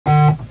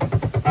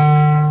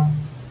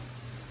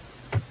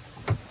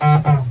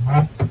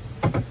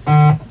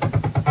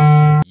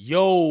What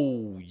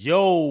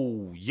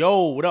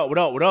up, what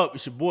up, what up?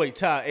 It's your boy,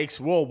 Ty X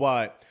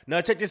Worldwide.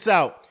 Now check this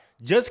out.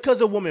 Just because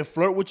a woman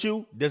flirt with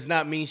you does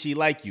not mean she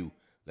like you.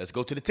 Let's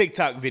go to the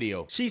TikTok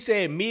video. She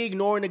said, me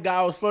ignoring the guy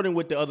I was flirting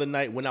with the other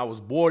night when I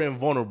was bored and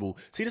vulnerable.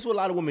 See, this is what a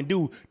lot of women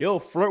do. They'll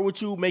flirt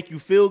with you, make you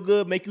feel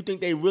good, make you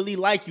think they really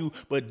like you,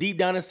 but deep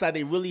down inside,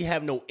 they really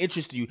have no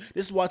interest in you.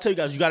 This is why I tell you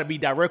guys, you got to be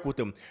direct with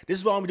them. This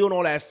is why I'm doing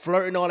all that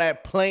flirting, all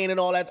that playing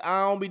and all that.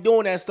 I don't be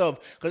doing that stuff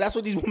because that's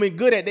what these women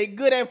good at. They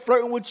good at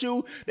flirting with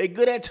you. They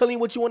good at telling you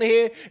what you want to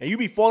hear, and you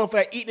be falling for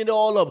that, eating it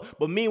all up.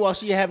 But meanwhile,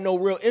 she have no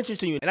real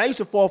interest in you. And I used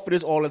to fall for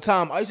this all the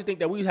time. I used to think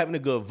that we was having a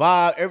good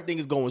vibe. Everything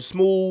is going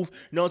smooth.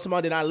 You know what I'm talking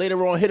about? Then I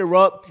later on hit her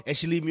up and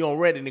she leave me on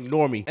red and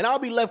ignore me. And I'll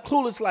be left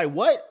clueless like,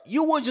 what?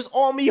 You was just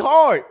on me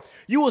hard.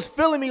 You was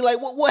feeling me like,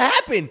 what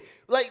happened?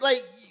 Like,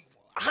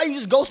 how you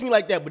just ghost me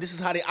like that? But this is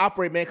how they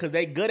operate, man, because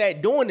they good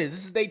at doing this.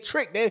 This is their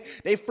trick.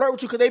 They flirt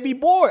with you because they be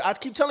bored. I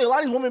keep telling you, a lot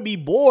of these women be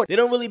bored. They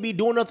don't really be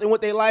doing nothing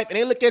with their life, and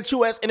they look at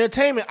you as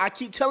entertainment. I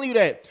keep telling you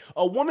that.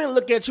 A woman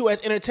look at you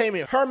as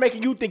entertainment. Her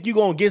making you think you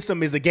going to get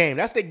some is a game.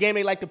 That's the game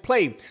they like to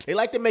play. They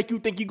like to make you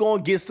think you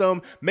going to get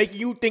some, making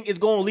you think it's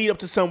going to lead up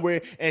to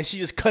somewhere, and she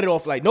just cut it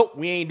off like, nope,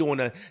 we ain't doing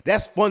that.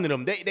 That's fun to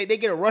them. They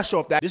get a rush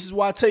off that. This is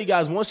why I tell you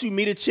guys, once you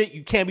meet a chick,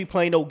 you can't be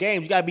playing no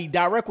games. You got to be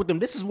direct with them.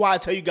 This is why I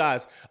tell you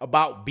guys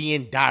about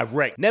being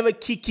direct. Never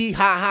kiki,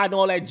 ha, and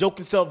all that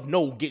joking stuff.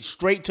 No, get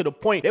straight to the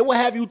point. They will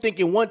have you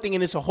thinking one thing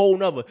and it's a whole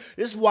nother.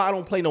 This is why I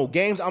don't play no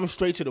games. I'm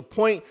straight to the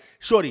point.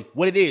 Shorty,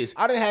 what it is.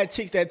 I done had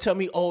chicks that tell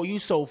me, oh, you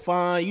so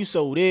fine, you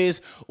so this.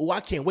 Oh,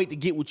 I can't wait to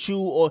get with you,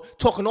 or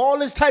talking all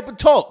this type of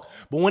talk.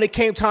 But when it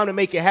came time to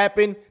make it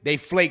happen, they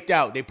flaked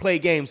out. They play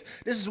games.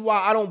 This is why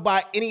I don't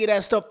buy any of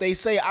that stuff they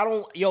say.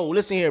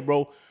 Listen here,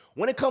 bro.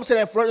 When it comes to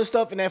that flirting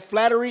stuff and that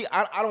flattery,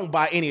 I don't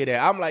buy any of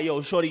that. I'm like,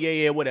 yo, shorty,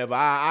 yeah, whatever.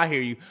 I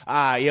hear you.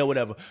 Yeah,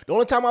 whatever. The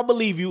only time I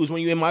believe you is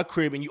when you're in my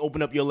crib and you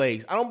open up your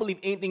legs. I don't believe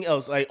anything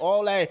else. Like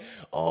all that,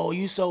 oh,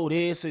 you so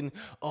this and,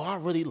 oh, I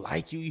really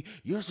like you.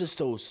 You're just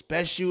so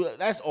special.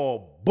 That's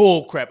all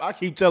bull crap. I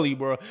keep telling you,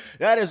 bro.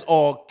 That is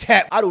all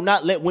cap. I do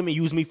not let women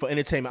use me for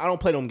entertainment. I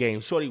don't play them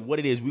games. Shorty, what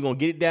it is, we're going to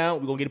get it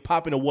down. We're going to get it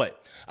popping or what?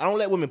 I don't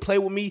let women play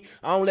with me.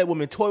 I don't let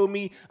women toy with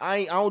me.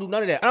 I don't do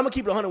none of that. I'm going to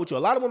keep it 100 with you. A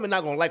lot of women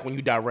not going to like when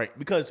you direct,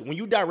 because when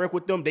you direct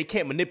with them, they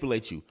can't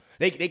manipulate you.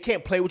 They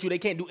can't play with you. They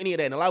can't do any of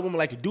that. And a lot of women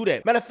like to do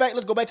that. Matter of fact,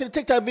 let's go back to the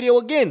TikTok video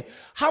again.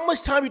 How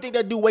much time you think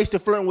that dude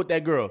wasted flirting with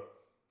that girl?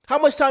 How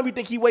much time you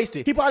think he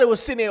wasted? He probably was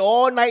sitting there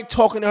all night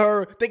talking to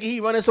her, thinking he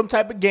running some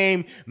type of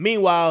game.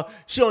 Meanwhile,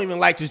 she don't even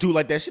like this dude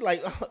like that. She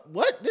like,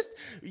 what?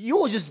 You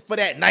was just for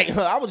that night,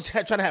 huh? I was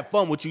just trying to have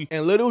fun with you.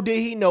 And little did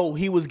he know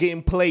he was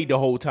getting played the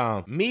whole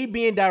time. Me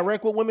being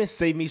direct with women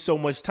saved me so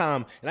much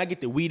time. And I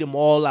get to weed them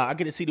all out. I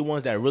get to see the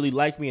ones that really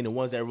like me and the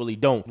ones that really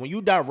don't. When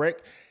you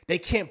direct, they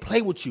can't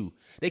play with you.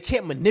 They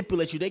can't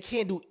manipulate you. They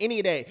can't do any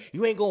of that.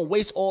 You ain't going to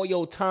waste all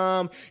your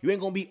time. You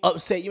ain't going to be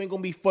upset. You ain't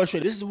going to be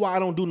frustrated. This is why I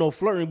don't do no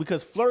flirting,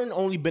 because flirting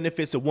only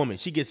benefits a woman.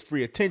 She gets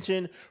free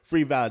attention,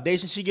 free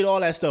validation. She get all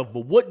that stuff.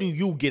 But what do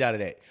you get out of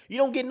that? You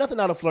don't get nothing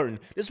out of flirting.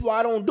 This is why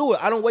I don't do it.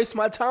 I don't waste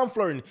my time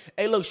flirting.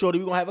 Hey, look, shorty,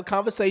 we're going to have a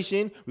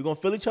conversation. We're going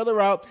to fill each other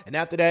out. And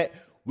after that,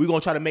 we're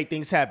going to try to make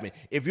things happen.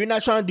 If you're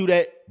not trying to do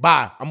that,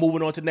 bye. I'm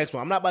moving on to the next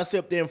one. I'm not about to sit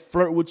up there and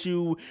flirt with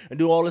you and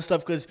do all this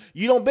stuff, because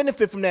you don't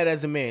benefit from that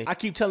as a man. I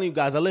keep telling you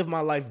guys, I live my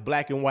life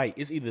black and white.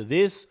 It's either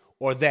this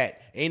or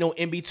that. Ain't no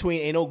in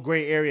between, ain't no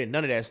gray area,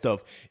 none of that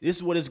stuff. This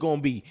is what it's going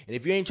to be. And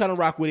if you ain't trying to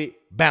rock with it,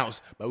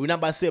 bounce. But we're not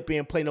about to sit up here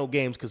and play no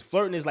games, because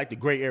flirting is like the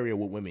gray area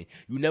with women.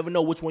 You never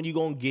know which one you're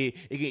going to get.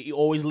 It can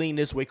always lean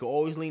this way, it can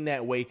always lean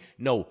that way.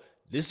 No,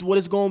 this is what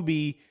it's going to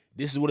be.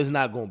 This is what it's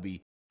not going to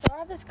be. So I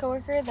have this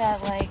coworker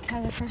that like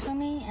has a crush on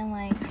me, and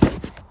like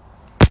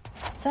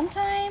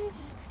sometimes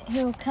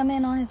he'll come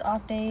in on his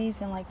off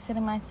days and like sit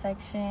in my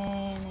section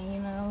and,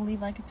 you know, leave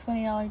like a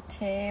 $20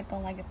 tip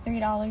on like a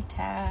 $3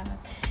 tab,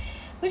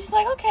 which is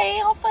like, okay,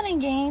 all fun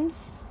and games.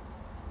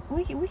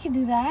 We could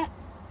do that.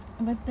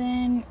 But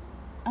then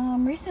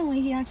recently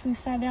he actually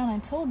sat down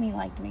and told me he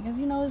liked me, because,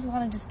 you know, there's a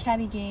lot of just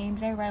catty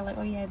games. Everybody like,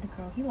 oh yeah, the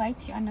girl, he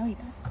likes you. I know he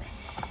does.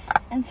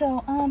 And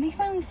so he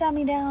finally sat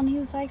me down and he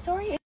was like, so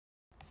are you?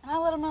 And I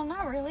let him know,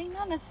 not really,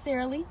 not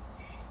necessarily.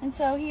 And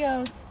so he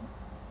goes,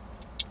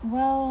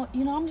 well,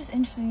 you know, I'm just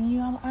interested in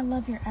you. I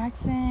love your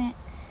accent.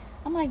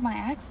 I'm like, my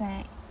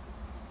accent?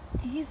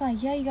 He's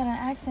like, yeah, you got an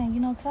accent, you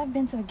know, because I've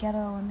been to the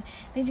ghetto and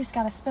they just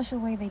got a special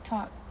way they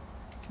talk.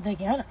 The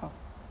ghetto?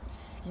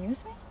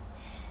 Excuse me?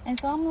 And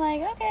so I'm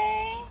like,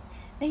 okay.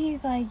 Then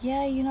he's like,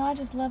 yeah, you know, I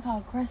just love how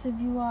aggressive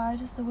you are.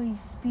 Just the way you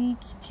speak,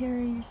 you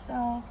carry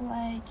yourself,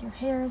 like your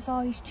hair is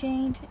always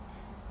changed.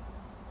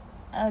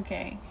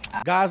 Okay.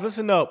 Guys,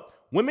 listen up.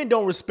 Women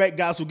don't respect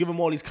guys who give them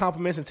all these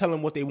compliments and tell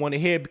them what they want to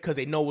hear, because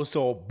they know it's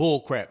all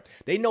bullcrap.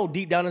 They know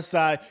deep down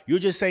inside, you're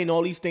just saying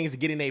all these things to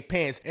get in their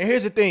pants. And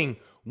here's the thing.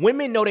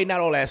 Women know they're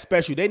not all that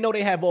special. They know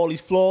they have all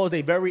these flaws.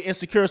 They're very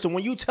insecure. So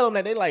when you tell them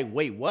that, they're like,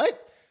 wait,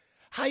 what?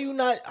 How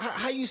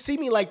you see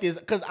me like this?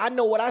 Because I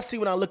know what I see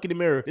when I look in the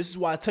mirror. This is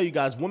why I tell you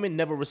guys, women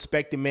never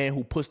respect a man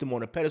who puts them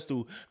on a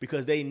pedestal,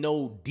 because they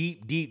know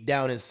deep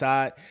down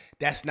inside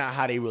that's not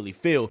how they really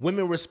feel.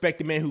 Women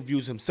respect a man who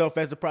views himself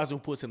as the prize, who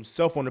puts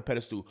himself on the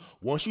pedestal.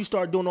 Once you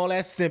start doing all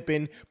that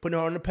simping, putting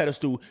her on the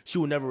pedestal, she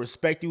will never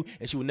respect you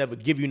and she will never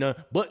give you none,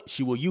 but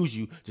she will use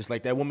you, just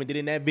like that woman did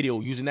in that video,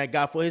 using that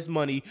guy for his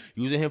money,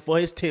 using him for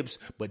his tips,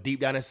 but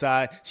deep down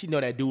inside, she know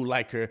that dude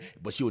like her,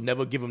 but she will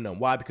never give him none.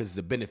 Why? Because it's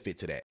a benefit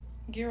to that.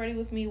 Get ready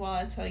with me while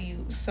I tell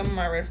you some of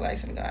my red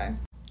flags in a guy.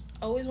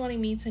 Always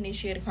wanting me to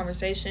initiate a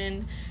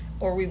conversation,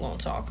 or we won't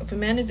talk. If a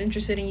man is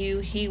interested in you,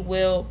 he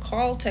will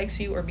call, text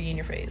you, or be in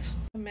your face.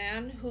 A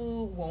man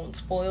who won't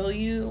spoil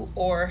you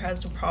or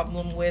has a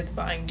problem with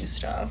buying you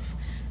stuff,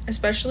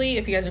 especially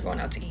if you guys are going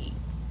out to eat.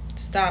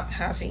 Stop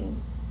having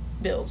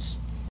bills.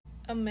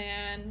 A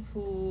man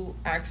who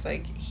acts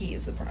like he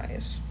is the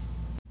prize.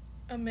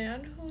 A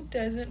man who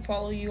doesn't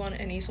follow you on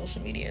any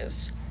social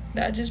medias.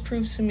 That just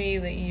proves to me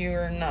that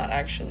you're not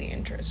actually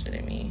interested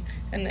in me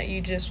and that you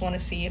just want to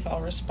see if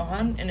I'll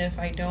respond, and if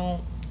I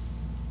don't,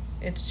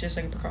 it's just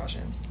like a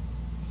precaution.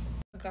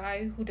 A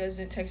guy who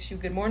doesn't text you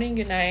good morning,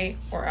 good night,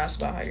 or ask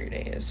about how your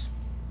day is.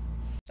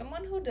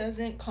 Someone who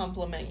doesn't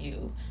compliment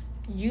you.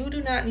 You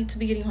do not need to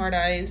be getting hard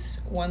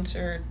eyes once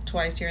or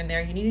twice here and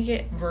there. You need to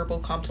get verbal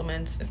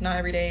compliments, if not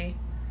every day,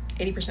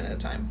 80% of the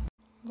time.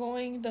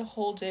 Going the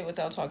whole day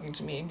without talking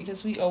to me,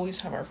 because we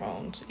always have our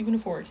phones, even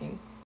if we're working.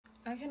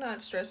 I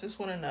cannot stress this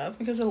one enough,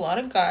 because a lot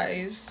of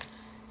guys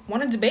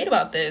want to debate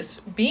about this.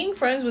 Being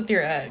friends with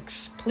your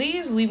ex.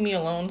 Please leave me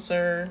alone,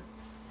 sir.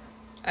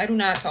 I do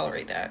not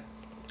tolerate that.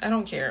 I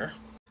don't care.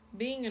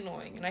 Being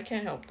annoying, and I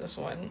can't help this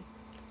one.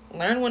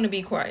 Learn when to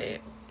be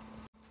quiet.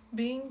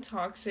 Being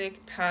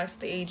toxic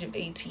past the age of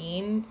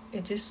 18,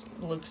 it just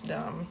looks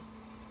dumb.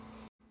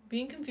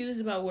 Being confused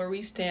about where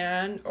we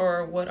stand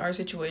or what our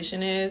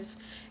situation is.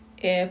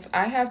 If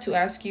I have to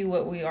ask you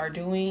what we are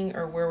doing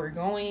or where we're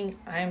going,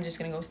 I am just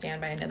going to go stand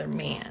by another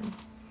man.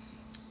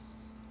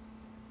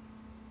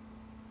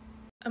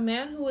 A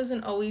man who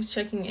isn't always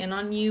checking in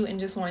on you and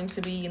just wanting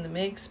to be in the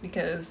mix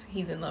because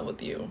he's in love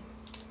with you.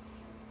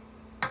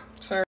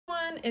 Sir.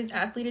 One is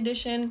Athlete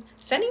Edition,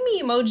 sending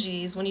me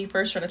emojis when you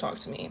first try to talk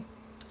to me.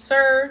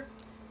 Sir,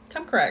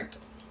 come correct.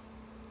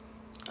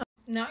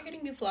 Not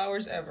getting you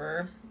flowers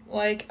ever.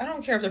 Like, I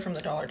don't care if they're from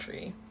the Dollar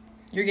Tree.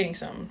 You're getting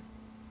some.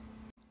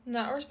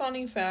 Not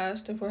responding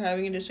fast if we're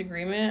having a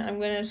disagreement. I'm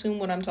going to assume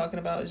what I'm talking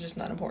about is just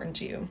not important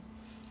to you.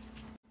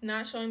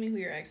 Not showing me who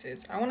your ex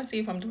is. I want to see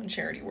if I'm doing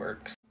charity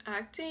work.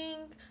 Acting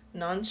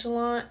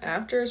nonchalant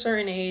after a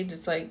certain age,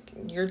 it's like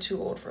you're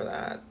too old for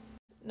that.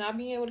 Not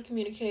being able to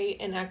communicate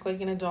and act like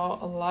an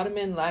adult. A lot of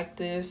men lack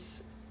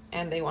this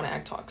and they want to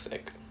act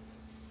toxic.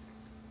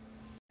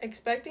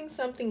 Expecting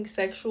something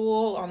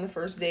sexual on the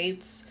first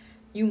dates.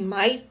 You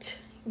might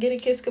get a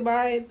kiss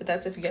goodbye, but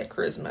that's if you get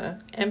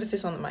charisma.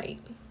 Emphasis on the might.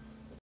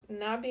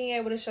 Not being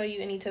able to show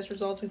you any test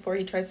results before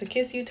he tries to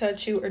kiss you,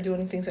 touch you, or do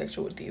anything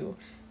sexual with you.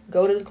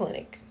 Go to the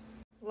clinic.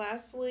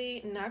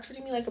 Lastly, not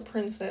treating me like a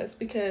princess,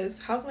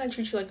 because how can I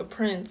treat you like a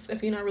prince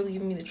if you're not really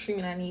giving me the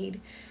treatment I need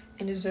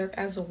and deserve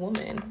as a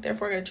woman?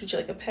 Therefore, I gotta treat you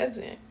like a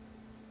peasant.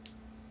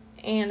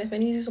 And if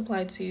any of these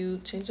apply to you,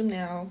 change them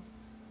now,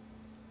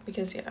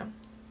 because yeah.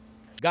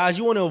 Guys,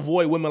 you want to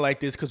avoid women like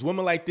this, because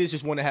women like this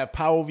just want to have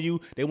power over you.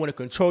 They want to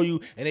control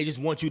you, and they just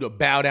want you to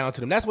bow down to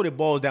them. That's what it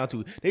boils down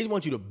to. They just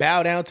want you to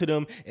bow down to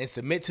them and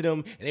submit to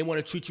them, and they want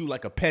to treat you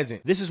like a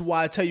peasant. This is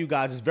why I tell you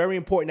guys, it's very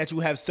important that you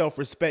have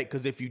self-respect,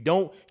 because if you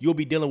don't, you'll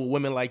be dealing with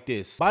women like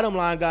this. Bottom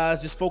line,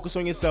 guys, just focus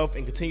on yourself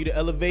and continue to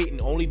elevate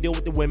and only deal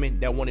with the women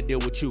that want to deal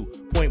with you.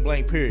 Point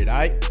blank, period, all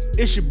right?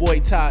 It's your boy,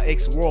 Ty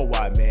X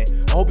Worldwide, man.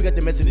 I hope you got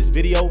the message of this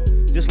video.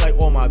 Just like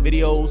all my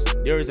videos,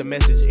 there is a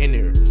message in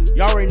there.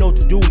 Y'all already know what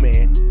to do,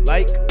 man.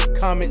 Like,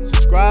 comment,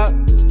 subscribe.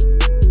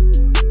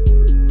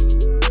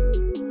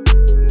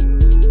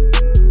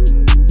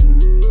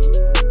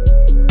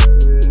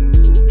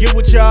 Get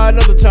with y'all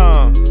another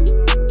time.